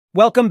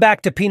Welcome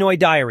back to Pinoy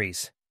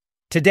Diaries.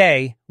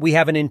 Today, we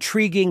have an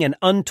intriguing and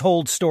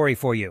untold story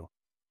for you.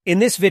 In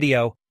this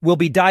video, we'll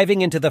be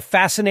diving into the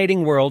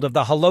fascinating world of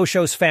the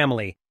Jalosjos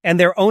family and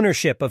their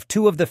ownership of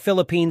two of the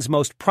Philippines'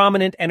 most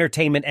prominent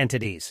entertainment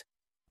entities,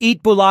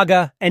 Eat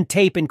Bulaga and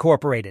TAPE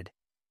Inc.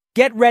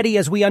 Get ready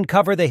as we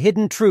uncover the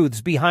hidden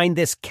truths behind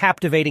this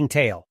captivating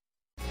tale.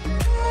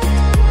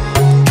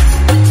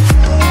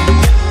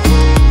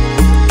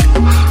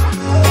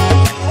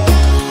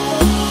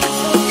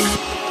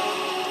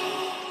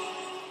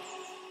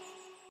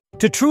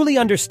 To truly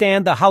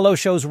understand the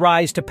Jalosjos'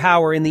 rise to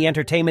power in the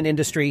entertainment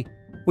industry,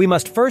 we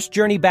must first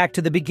journey back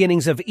to the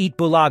beginnings of Eat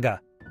Bulaga,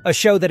 a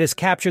show that has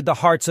captured the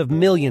hearts of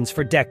millions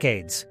for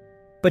decades.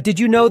 But did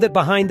you know that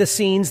behind the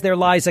scenes there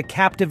lies a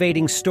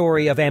captivating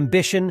story of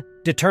ambition,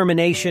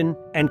 determination,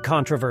 and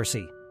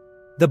controversy?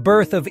 The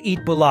birth of Eat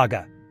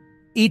Bulaga.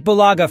 Eat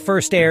Bulaga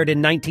first aired in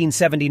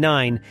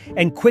 1979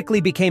 and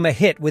quickly became a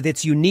hit with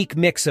its unique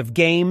mix of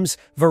games,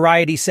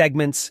 variety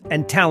segments,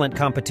 and talent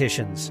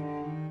competitions.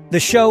 The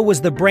show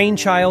was the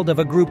brainchild of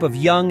a group of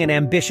young and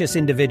ambitious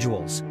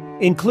individuals,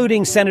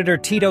 including Senator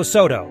Tito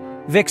Sotto,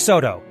 Vic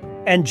Sotto,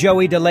 and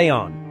Joey De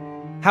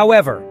Leon.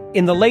 However,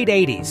 in the late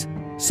 80s,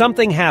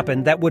 something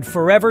happened that would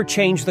forever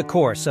change the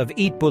course of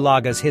Eat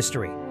Bulaga's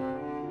history.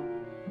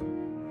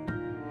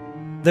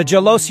 The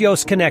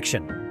Jalosjos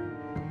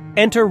connection.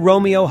 Enter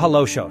Romeo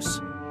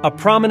Jalosjos, a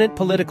prominent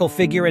political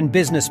figure and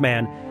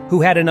businessman who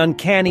had an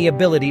uncanny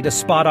ability to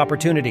spot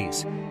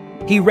opportunities.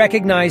 He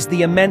recognized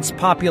the immense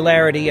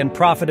popularity and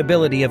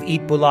profitability of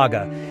Eat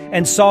Bulaga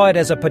and saw it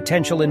as a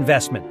potential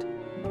investment.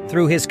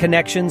 Through his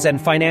connections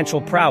and financial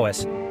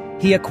prowess,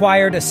 he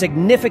acquired a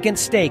significant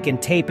stake in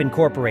TAPE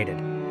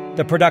Inc.,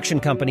 the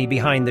production company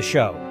behind the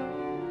show.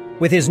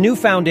 With his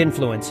newfound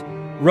influence,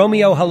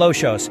 Romeo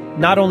Jalosjos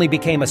not only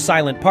became a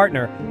silent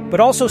partner, but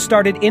also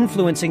started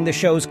influencing the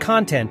show's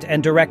content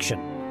and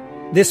direction.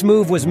 This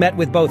move was met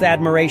with both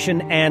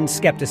admiration and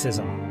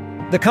skepticism.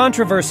 The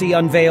controversy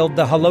unveiled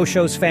the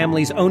Jalosjos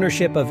family's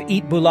ownership of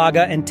Eat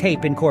Bulaga and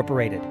TAPE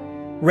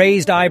Inc.,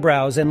 raised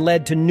eyebrows and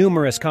led to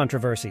numerous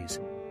controversies.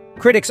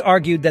 Critics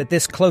argued that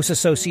this close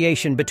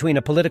association between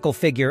a political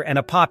figure and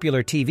a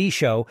popular TV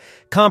show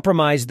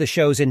compromised the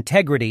show's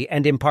integrity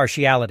and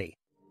impartiality.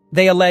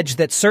 They alleged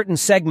that certain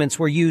segments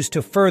were used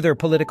to further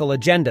political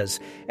agendas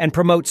and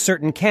promote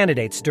certain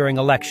candidates during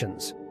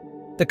elections.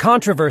 The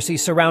controversy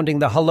surrounding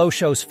the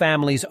Jalosjos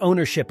family's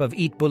ownership of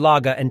Eat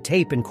Bulaga and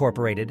TAPE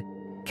Inc.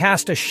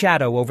 cast a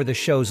shadow over the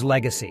show's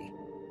legacy.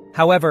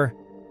 However,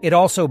 it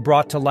also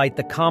brought to light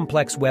the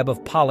complex web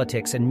of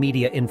politics and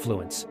media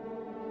influence.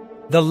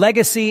 The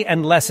legacy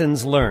and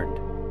lessons learned.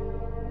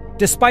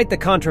 Despite the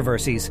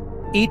controversies,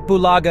 Eat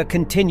Bulaga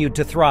continued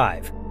to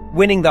thrive,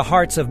 winning the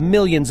hearts of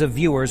millions of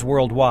viewers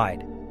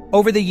worldwide.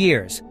 Over the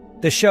years,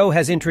 the show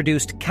has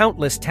introduced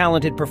countless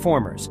talented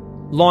performers,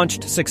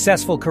 launched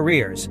successful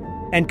careers,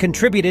 and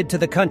contributed to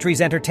the country's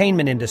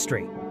entertainment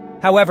industry.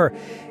 However,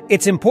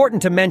 it's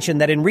important to mention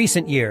that in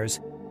recent years,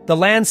 the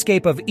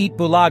landscape of Eat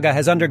Bulaga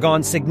has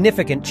undergone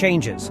significant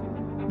changes.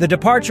 The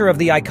departure of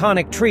the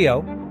iconic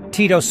trio,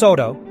 Tito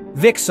Sotto,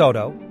 Vic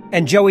Sotto,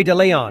 and Joey De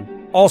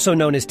Leon, also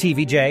known as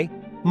TVJ,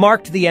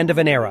 marked the end of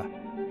an era.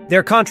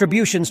 Their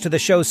contributions to the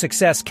show's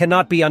success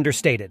cannot be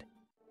understated.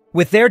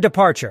 With their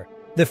departure,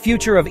 the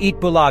future of Eat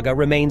Bulaga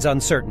remains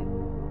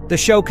uncertain. The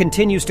show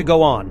continues to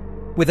go on,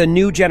 with a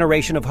new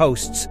generation of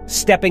hosts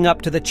stepping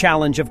up to the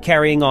challenge of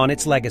carrying on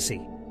its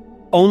legacy.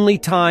 Only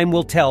time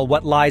will tell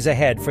what lies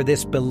ahead for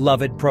this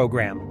beloved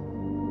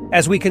program.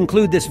 As we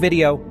conclude this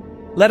video,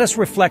 let us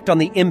reflect on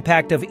the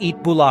impact of Eat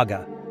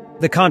Bulaga,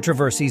 the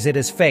controversies it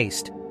has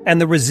faced, and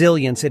the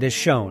resilience it has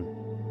shown.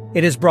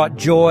 It has brought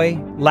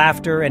joy,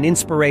 laughter, and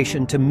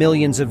inspiration to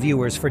millions of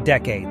viewers for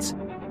decades.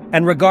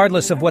 And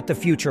regardless of what the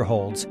future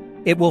holds,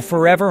 it will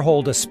forever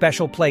hold a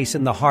special place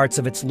in the hearts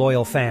of its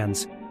loyal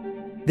fans.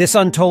 This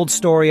untold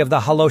story of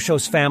the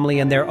Jalosjos family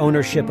and their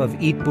ownership of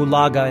Eat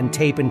Bulaga and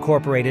TAPE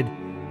Inc.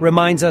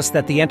 reminds us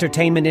that the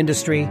entertainment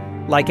industry,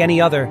 like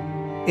any other,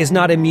 is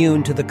not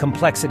immune to the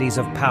complexities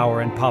of power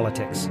and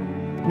politics.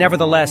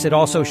 Nevertheless, it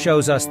also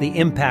shows us the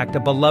impact a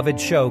beloved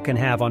show can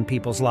have on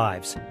people's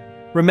lives.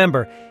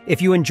 Remember,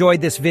 if you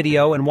enjoyed this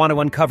video and want to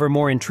uncover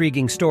more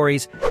intriguing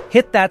stories,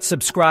 hit that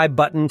subscribe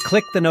button,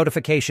 click the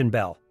notification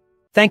bell.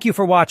 Thank you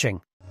for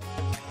watching.